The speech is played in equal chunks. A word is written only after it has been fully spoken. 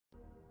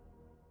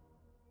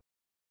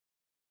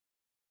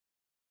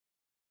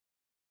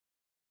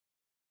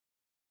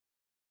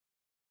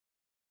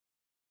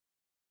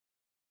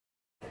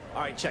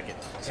All right, check it.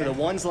 So the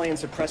one's laying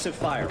suppressive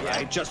fire,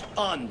 right? Just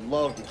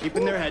unloading,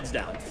 keeping their heads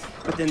down.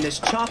 But then this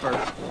chopper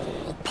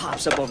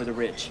pops up over the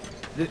ridge.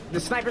 The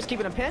sniper's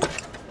keeping a pin?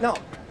 No,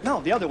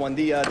 the other one,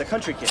 the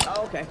country kid.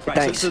 Oh, okay.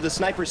 Right, so the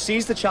sniper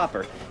sees the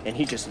chopper, and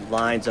he just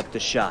lines up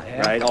the shot,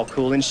 right? All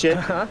cool and shit.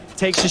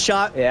 Takes the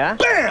shot, bam!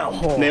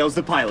 Nails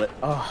the pilot.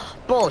 Oh,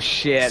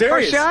 bullshit.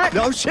 Serious? First shot?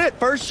 No shit,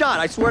 first shot,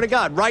 I swear to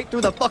God, right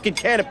through the fucking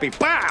canopy.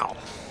 Pow!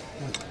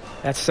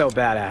 That's so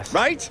badass.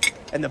 Right?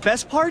 And the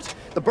best part?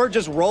 The bird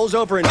just rolls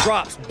over and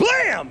drops.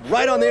 Blam!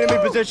 Right on the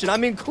enemy position. I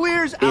mean,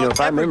 clears out if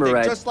I remember everything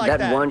right, just like that.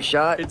 that one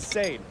shot...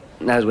 Insane.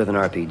 That was with an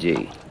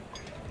RPG.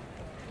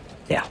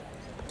 Yeah.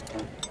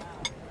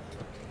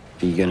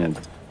 You gonna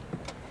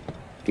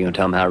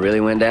tell him how it really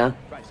went down?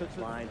 Right, so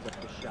lines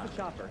up the shot.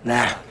 Chopper.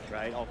 Nah.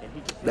 Right?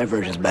 Their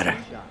version's better.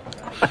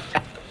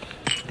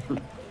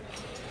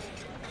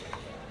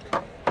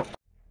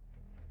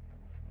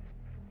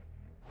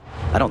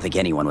 I don't think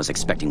anyone was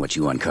expecting what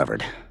you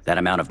uncovered. That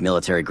amount of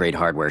military-grade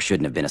hardware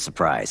shouldn't have been a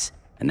surprise,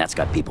 and that's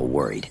got people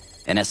worried.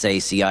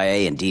 NSA,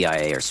 CIA, and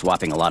DIA are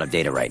swapping a lot of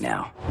data right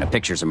now, and a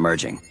picture's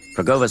emerging.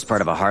 Progova's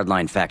part of a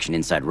hardline faction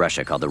inside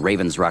Russia called the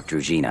Ravens Rock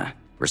Druzhina.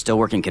 We're still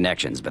working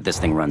connections, but this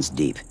thing runs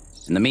deep.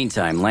 In the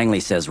meantime,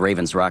 Langley says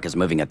Ravens Rock is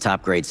moving a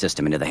top-grade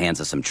system into the hands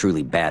of some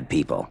truly bad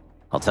people.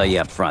 I'll tell you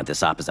up front,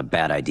 this op is a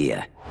bad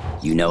idea.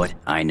 You know it,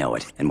 I know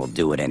it, and we'll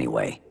do it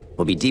anyway.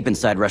 We'll be deep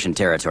inside Russian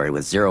territory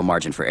with zero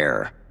margin for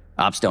error.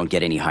 Ops don't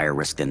get any higher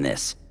risk than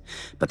this.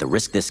 But the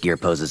risk this gear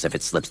poses if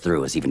it slips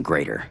through is even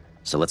greater.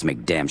 So let's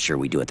make damn sure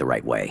we do it the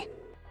right way.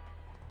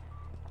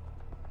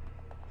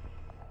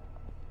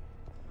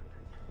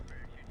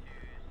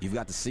 You've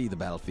got to see the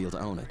battlefield to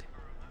own it.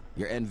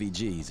 Your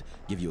NVGs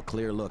give you a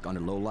clear look under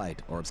low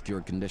light or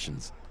obscured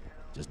conditions.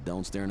 Just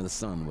don't stare into the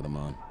sun with them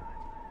on.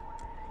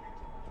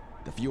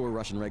 The fewer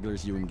Russian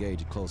regulars you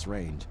engage at close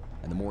range,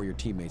 and the more your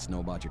teammates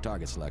know about your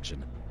target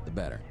selection, the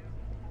better.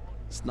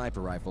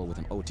 Sniper rifle with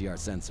an OTR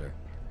sensor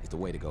is the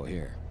way to go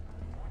here.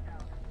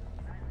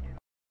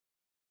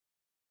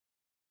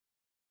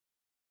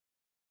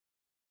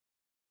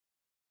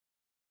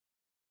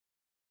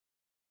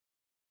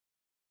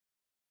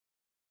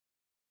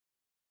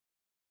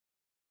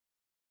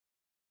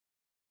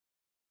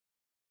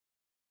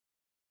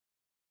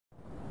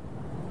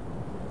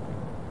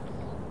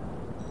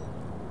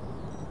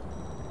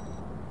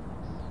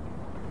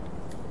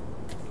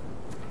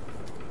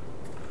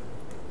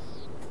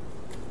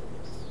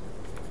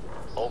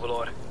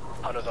 Overlord,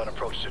 Hunter's on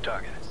approach to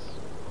target.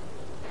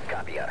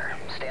 Copy, Hunter.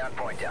 Stay on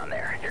point down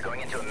there. You're going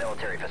into a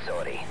military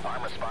facility.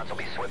 Arm response will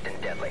be swift and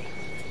deadly.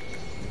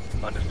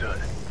 Understood.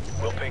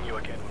 We'll ping you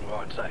again when we're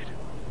on site.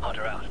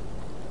 Hunter out.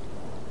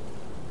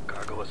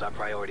 Cargo is our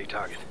priority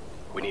target.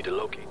 We need to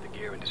locate the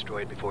gear and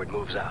destroy it before it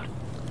moves out.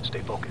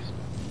 Stay focused.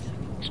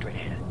 Straight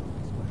ahead.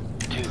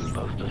 2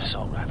 both the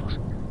assault rifles.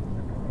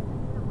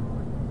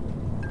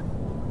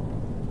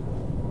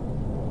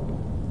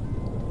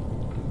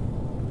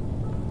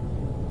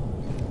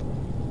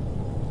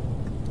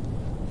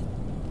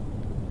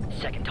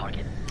 Second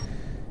target.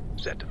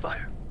 Set to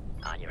fire.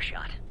 On your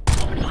shot.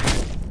 Open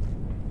fire.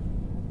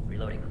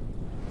 Reloading.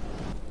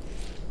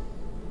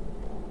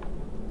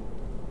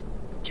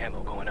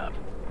 Camo going up.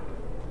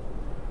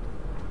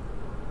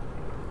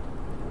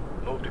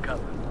 Move to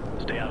cover.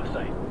 Stay out of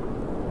sight.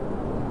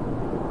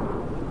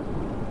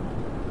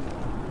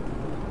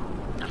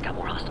 I've got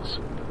more hostiles.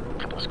 A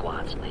couple of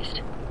squads at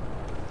least.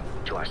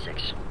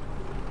 2R6.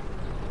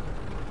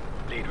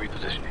 Lead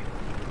repositioning.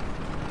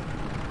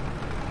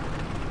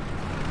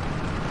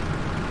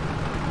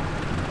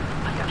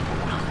 I've got 4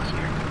 more hostiles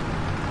here.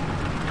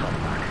 12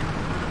 mark.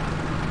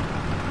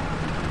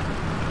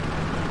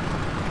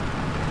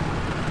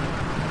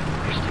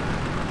 Here's 2.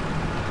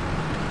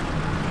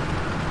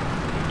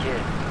 Hey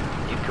kid,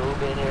 you cool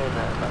being here in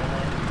the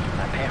motherland?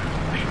 My parents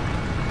are Russian.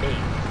 Hey,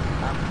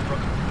 I'm from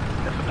Brooklyn.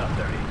 That's enough,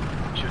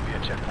 30. Should be a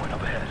checkpoint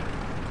up ahead.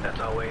 That's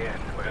our way in.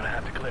 We're gonna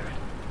have to clear it.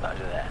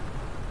 Roger that.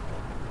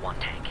 1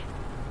 tank.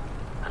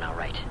 On our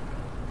right.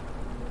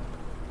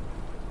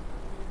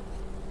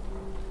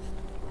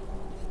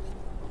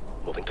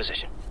 Moving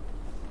position.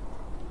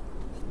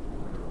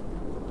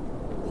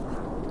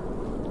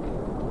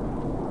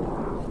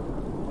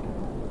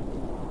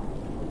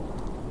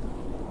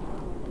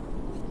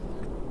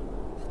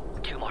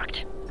 Two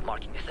marked.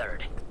 Marking the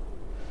 3rd.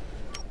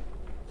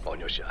 On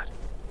your shot.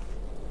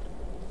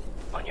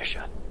 On your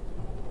shot.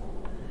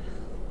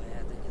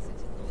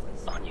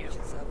 On you.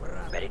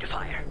 Ready to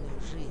fire.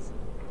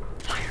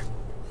 Fire.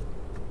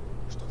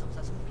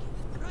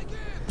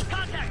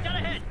 Contact, dead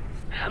ahead!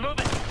 I'm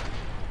moving!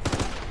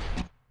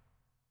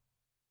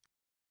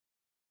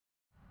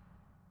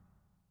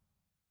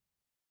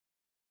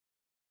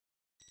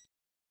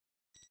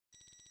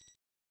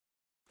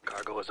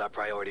 Cargo is our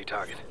priority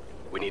target.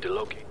 We need to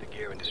locate the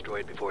gear and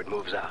destroy it before it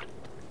moves out.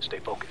 Stay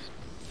focused.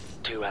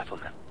 2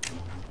 riflemen.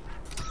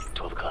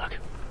 12 o'clock.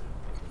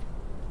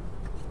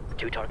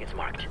 2 targets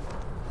marked.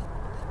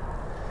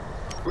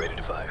 Ready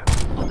to fire.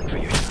 Holding for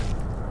your shot.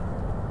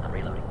 I'm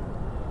reloading.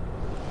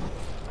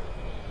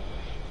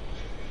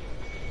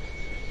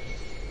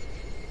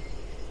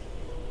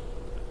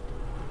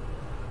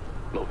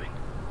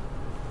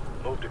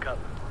 Move to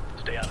cover.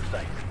 Stay out of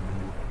sight.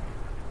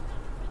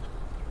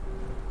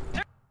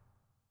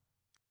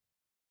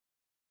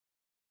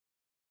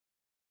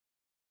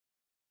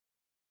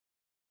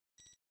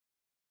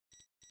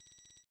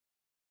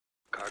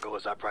 Cargo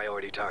is our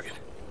priority target.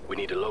 We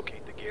need to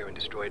locate the gear and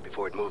destroy it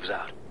before it moves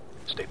out.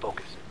 Stay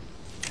focused.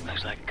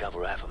 Looks like a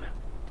couple riflemen.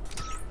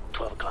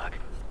 12 o'clock.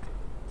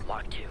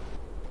 Mark 2.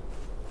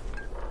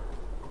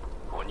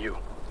 On you.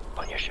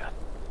 On your shot.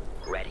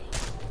 Ready.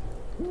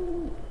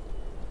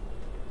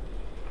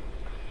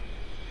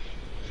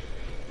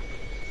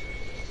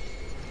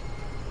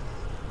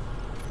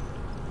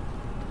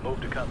 Move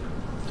to cover.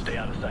 Stay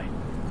out of sight.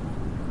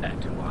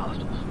 Add 2 more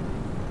hostiles.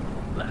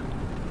 Left.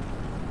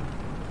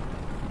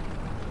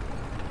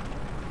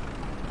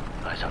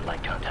 Eyes on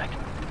light contact.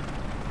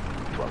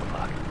 12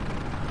 o'clock.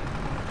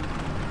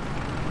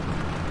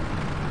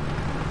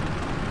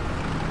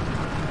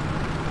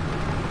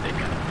 They've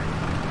got it.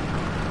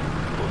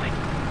 Moving.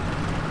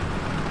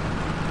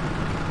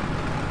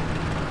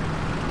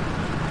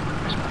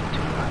 Responding to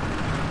your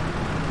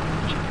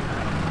check your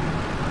eye.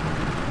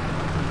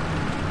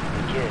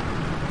 Hey kid,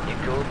 you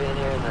cool being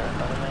here in the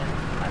motherland?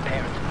 My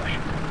parents are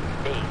Washington.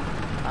 Me,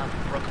 I'm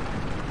from Brooklyn.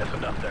 That's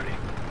enough, 30.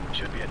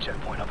 Should be a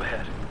checkpoint up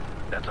ahead.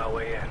 That's our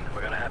way in.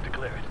 We're gonna have to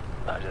clear it.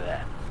 Roger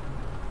that.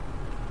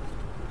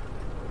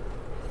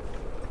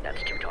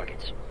 That's 2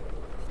 targets.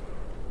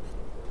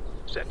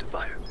 Set to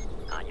fire.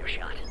 On your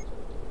shot.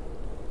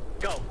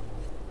 Go!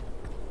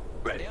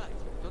 Ready.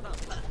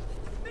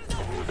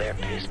 Ooh, they're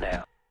pissed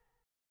now.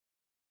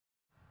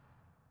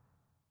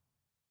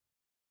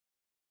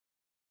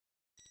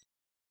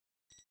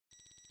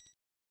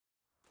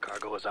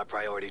 Cargo is our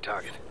priority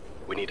target.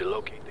 We need to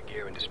locate the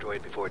gear and destroy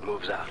it before it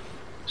moves out.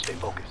 Stay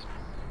focused.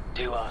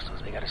 2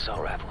 hostiles, they got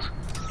assault rifles.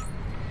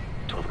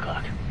 12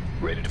 o'clock.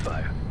 Ready to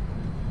fire.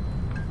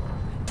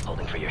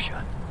 Holding for your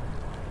shot.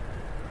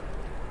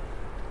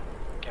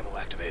 Camo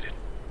activated.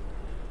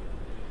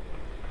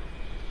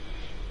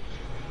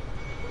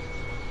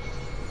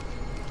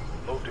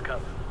 Move to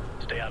cover.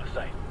 Stay out of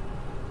sight.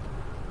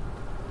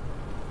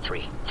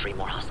 3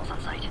 more hostiles on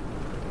site.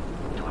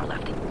 To our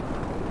left.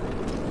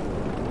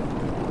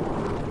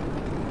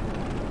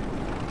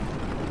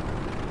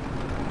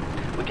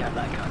 We got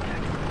light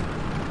contact.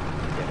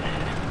 Dead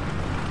ahead.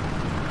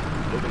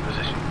 Moving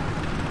position.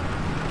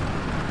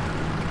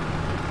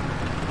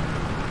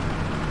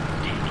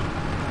 Take.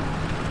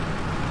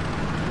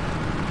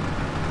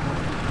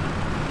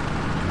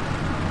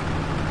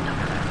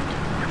 Number left.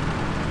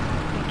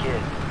 Hey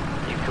kid,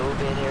 you cool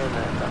being here in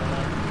the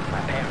motherland?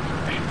 My parents are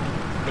Russian.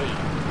 Me,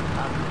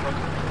 I'm from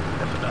Brooklyn.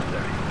 That's enough,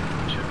 30.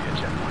 Should be a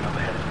checkpoint up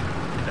ahead.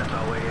 That's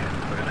our way in.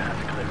 We're gonna have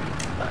to clear it.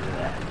 Roger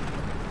that.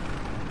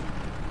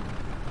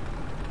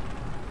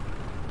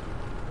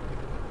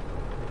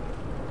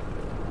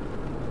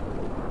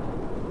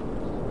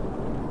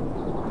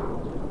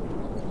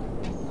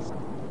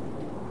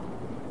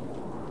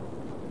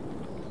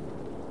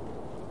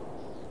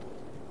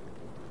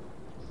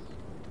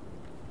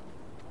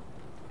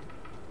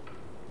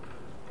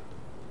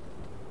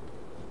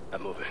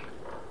 I'm moving.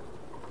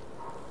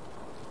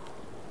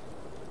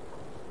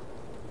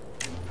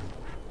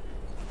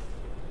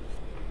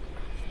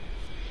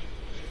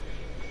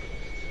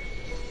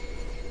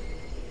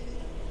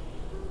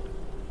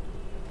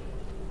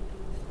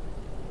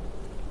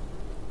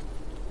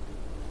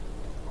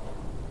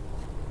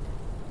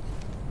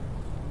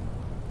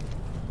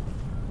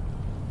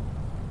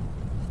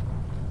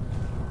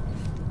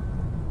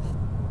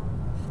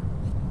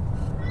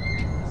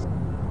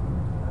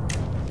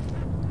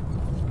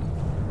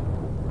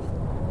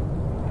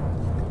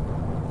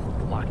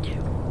 Mark 2.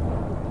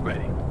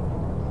 Ready.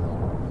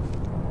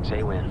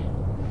 Say when.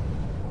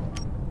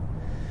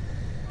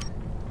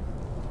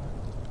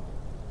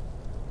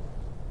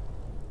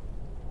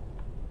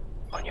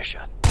 On your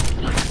shot.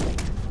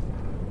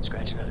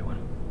 Scratch another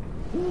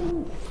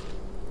one.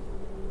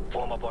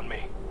 Form up on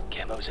me.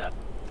 Camo's up.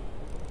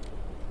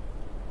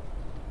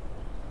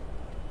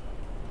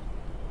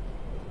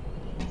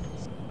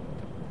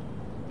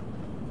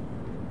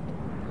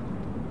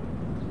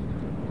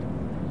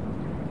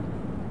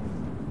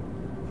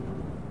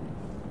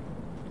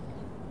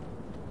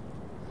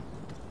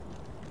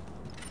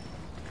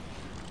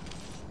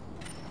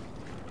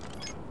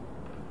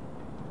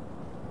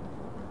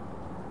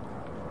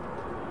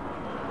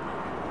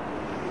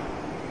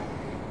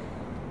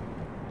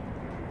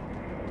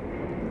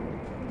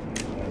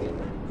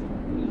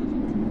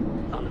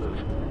 On the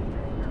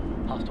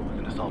move. Hostile with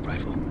an assault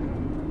rifle.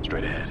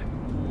 Straight ahead.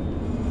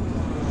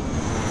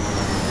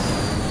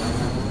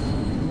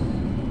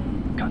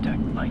 Contact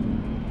light.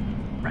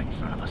 Right in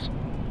front of us.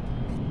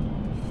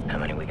 How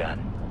many we got?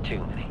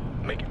 Too many.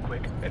 Make it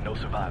quick and no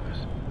survivors.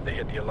 They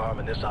hit the alarm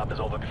and this op is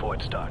over before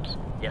it starts.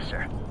 Yes,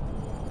 sir.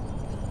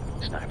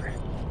 Sniper.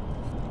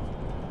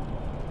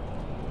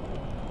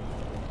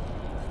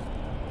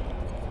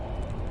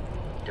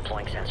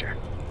 Deploying sensor.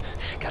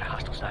 Got a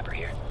hostile sniper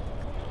here.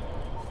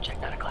 Check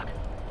 9 o'clock.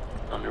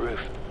 On the roof.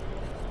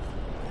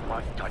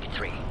 Mark target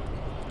 3.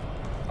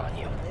 On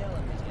you.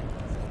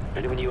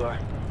 Ready when you are.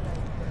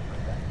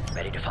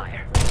 Ready to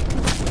fire.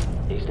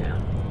 He's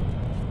down.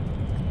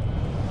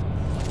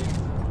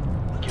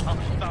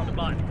 Officer found a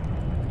body.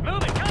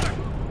 Move it, cover!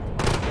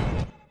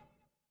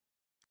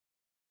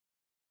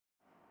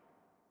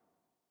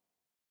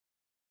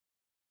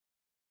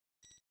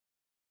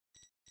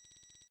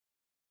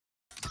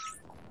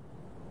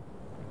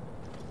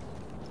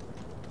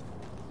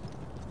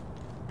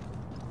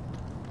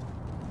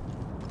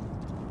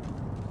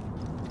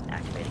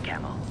 Activating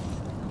camo.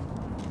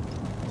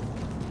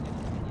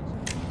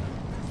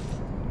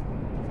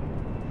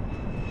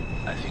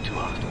 I see 2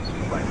 hostiles.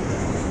 Right.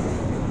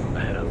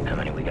 Ahead up. How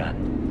many we got?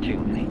 Too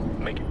many.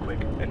 Make it quick,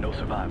 and no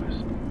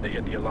survivors. They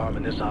hit the alarm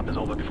and this op is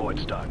over before it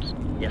starts.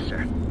 Yes,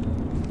 sir.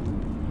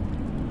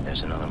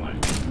 There's another one.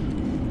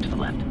 To the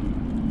left.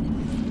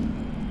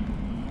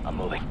 I'm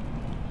moving.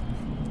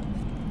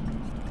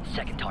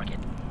 Second target.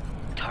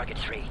 Target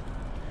 3.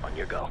 On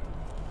your go.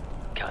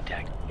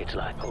 Contact. It's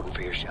live. Holding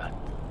for your shot.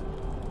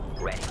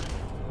 Ready.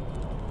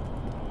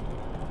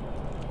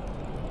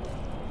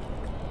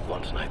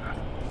 One sniper.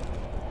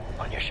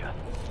 On your shot.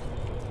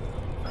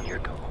 On your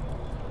go.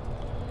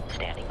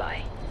 Standing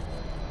by.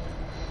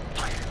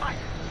 Fire, fire.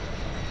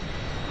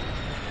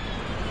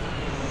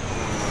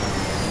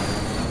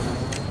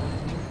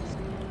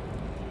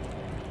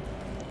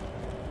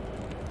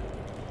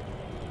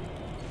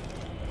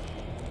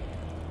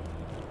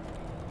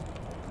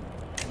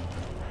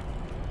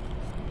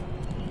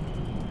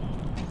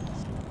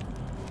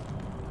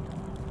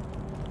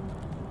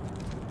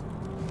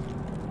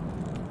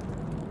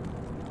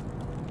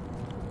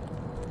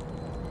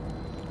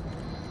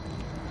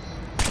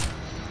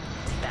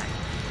 Back.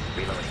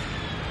 Reloading.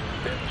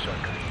 There's a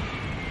shortcut.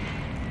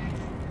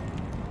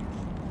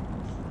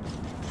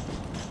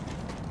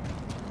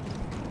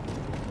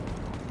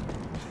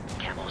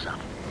 Camo's up.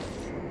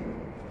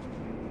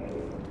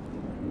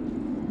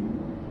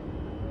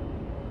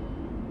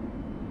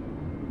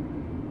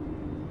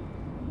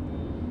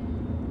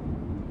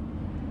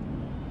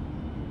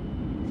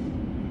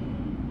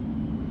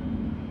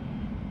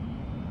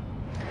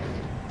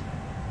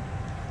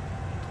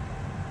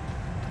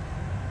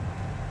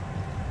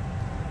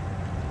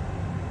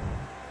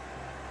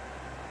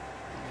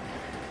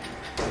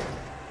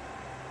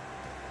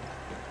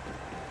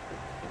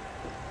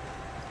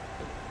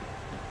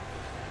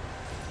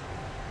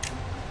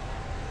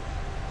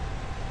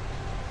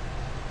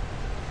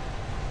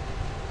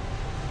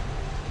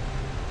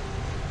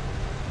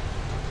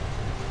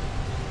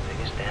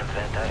 Biggest damn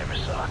vent I ever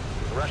saw.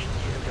 Russians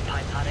use to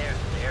pipe hot air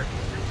through the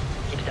airfield.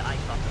 Keeps the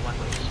ice off the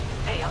runways.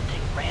 Hey, I'll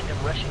take random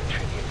Russian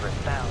trivia for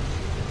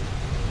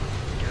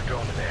 1,000. Get a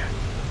drone in there.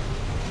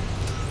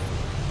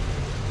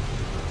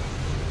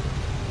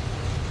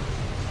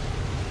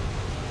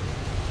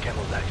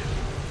 Camo's active.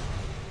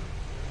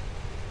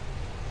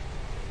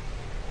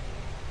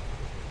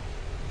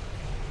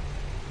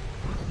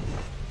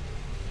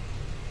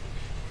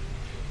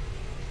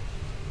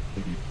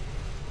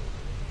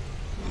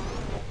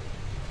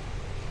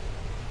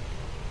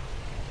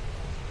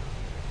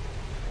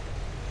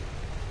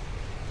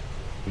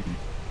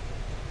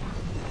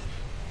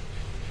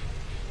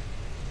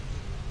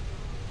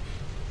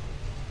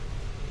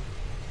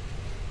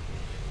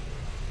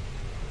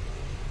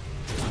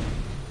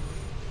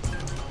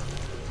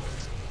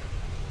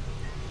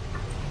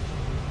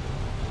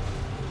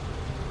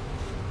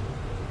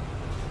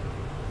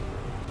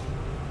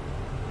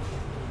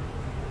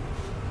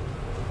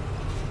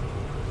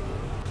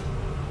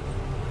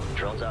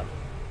 Drone's up.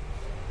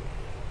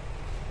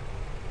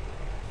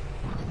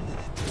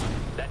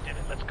 That did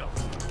it. Let's go.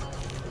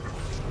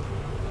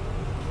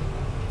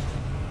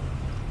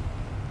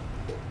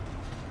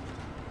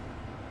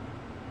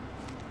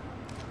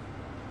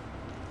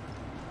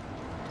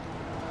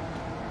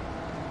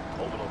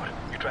 Overlord,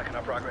 you tracking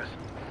our progress?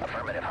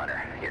 Affirmative,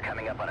 Hunter. You're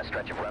coming up on a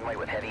stretch of runway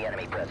with heavy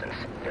enemy presence.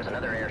 There's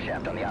another air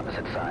shaft on the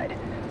opposite side.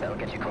 That'll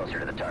get you closer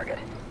to the target.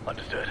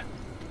 Understood.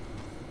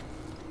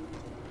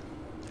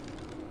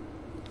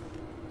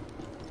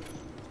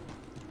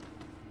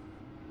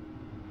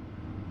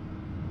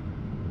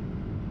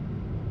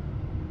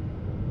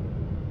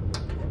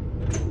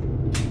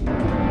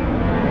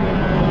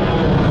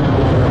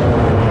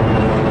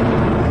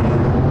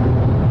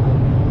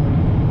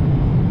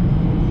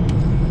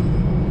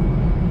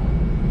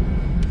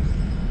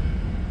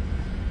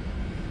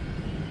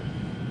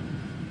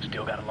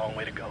 Still got a long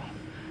way to go.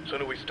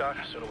 Sooner we start,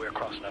 sooner we're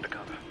crossing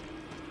undercover.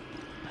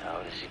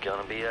 Oh, this is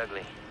gonna be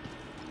ugly.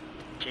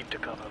 Keep to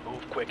cover,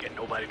 move quick, and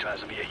nobody tries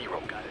to be a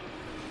hero. Got it?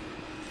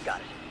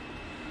 Got it.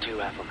 2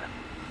 riflemen.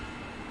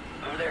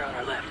 Over there on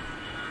our left.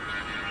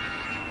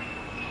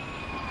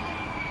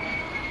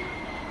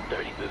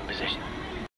 30, move position.